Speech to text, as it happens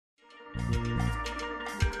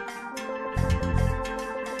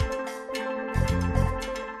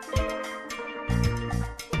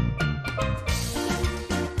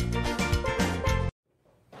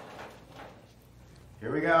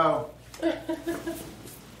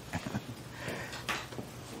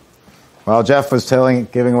While Jeff was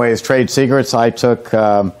giving away his trade secrets, I took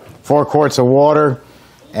 4 quarts of water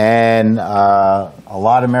and a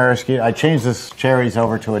lot of maraschino. I changed this cherries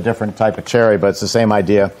over to a different type of cherry, but it's the same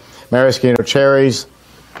idea. Maraschino cherries,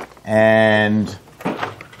 and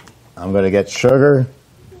I'm going to get sugar,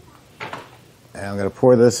 and I'm going to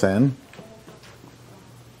pour this in,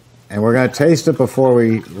 and we're going to taste it before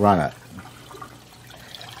we run it,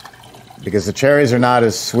 because the cherries are not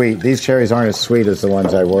as sweet. These cherries aren't as sweet as the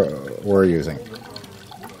ones I were using. Is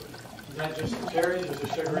that just the cherries, or is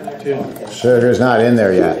there sugar in there too? Sugar's not in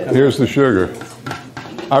there yet. Here's the sugar.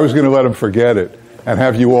 I was going to let him forget it and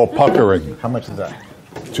have you all puckering. How much is that?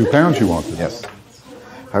 2 pounds you wanted. Yes.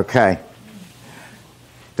 Okay.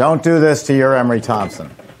 Don't do this to your Emery Thompson.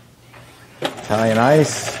 Italian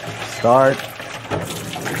ice, start.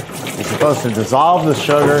 You're supposed to dissolve the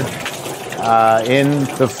sugar in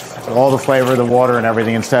all the flavor of the water and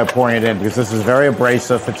everything instead of pouring it in, because this is very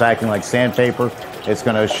abrasive. It's acting like sandpaper. It's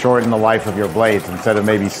going to shorten the life of your blades. Instead of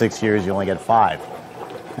maybe 6 years, you only get 5,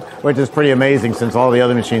 which is pretty amazing since all the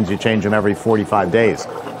other machines, you change them every 45 days.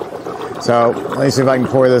 So let me see if I can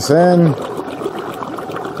pour this in.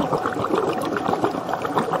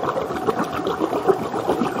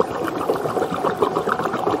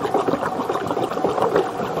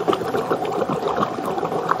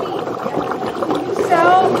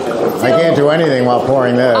 I can't do anything while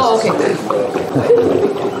pouring this. Oh, okay.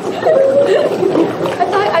 I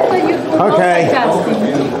thought you were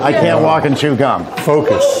multitasking. I can't walk and chew gum.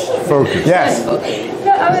 Focus. Focus. Yes. No,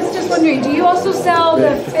 I was just wondering, do you also sell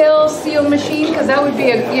the fill seal machine? Because that would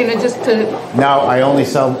be just to. No, I only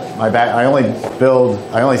sell my back. I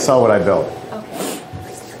only sell what I build. Okay.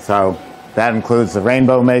 So that includes the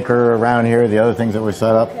rainbow maker around here, the other things that were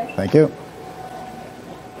set up. Okay. Thank you.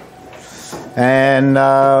 And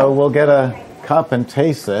we'll get a cup and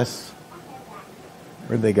taste this.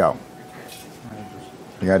 Where'd they go?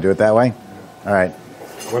 You gotta do it that way? All right.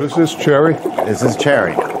 What is this, cherry? This is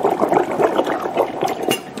cherry.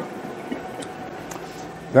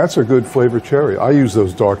 That's a good flavored cherry. I use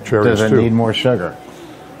those dark cherries Does it too. need more sugar?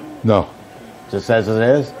 No. Just as it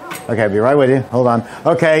is? Okay, I'll be right with you. Hold on.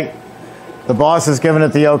 Okay, the boss has given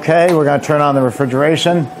it the okay. We're going to turn on the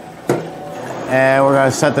refrigeration, and we're going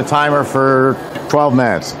to set the timer for 12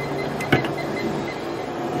 minutes.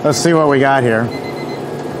 Let's see what we got here.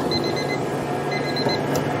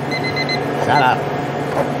 Shut up.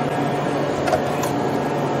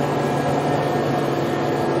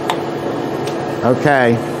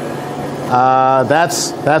 Okay,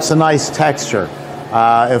 that's a nice texture.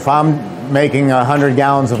 If I'm making 100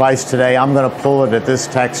 gallons of ice today, I'm going to pull it at this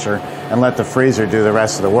texture and let the freezer do the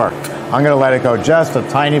rest of the work. I'm going to let it go just a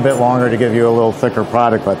tiny bit longer to give you a little thicker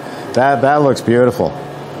product, but that looks beautiful.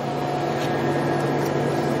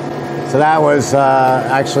 So that was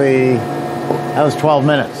actually 12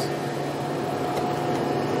 minutes.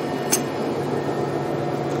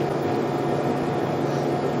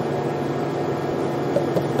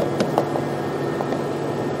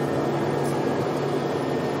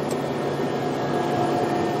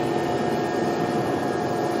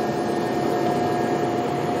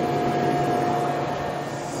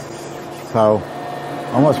 So,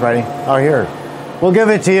 almost ready. Oh, here. We'll give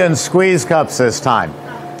it to you in squeeze cups this time.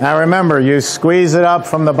 Now remember, you squeeze it up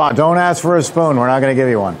from the bottom. Don't ask for a spoon. We're not going to give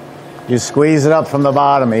you one. You squeeze it up from the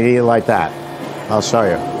bottom and eat it like that. I'll show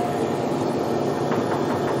you.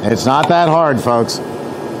 It's not that hard, folks.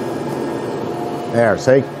 There,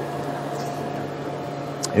 see?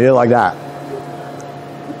 Eat it like that.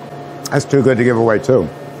 That's too good to give away, too.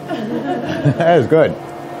 That is good.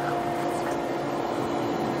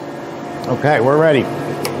 Okay, we're ready.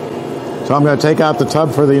 So I'm going to take out the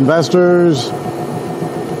tub for the investors,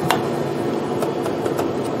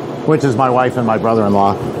 which is my wife and my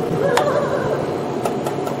brother-in-law.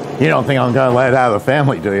 You don't think I'm going to let it out of the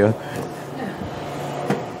family, do you?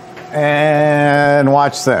 And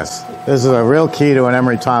watch this. This is a real key to an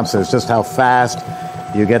Emery Thompson. It's just how fast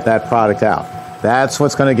you get that product out. That's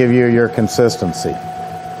what's going to give you your consistency.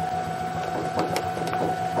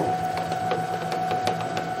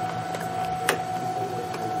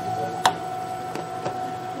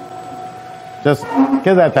 Just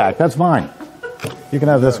give that back. That's mine. You can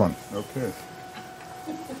have this one. Okay.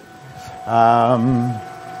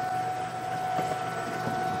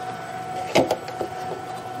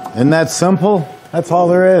 Isn't that simple? That's all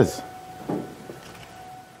there is.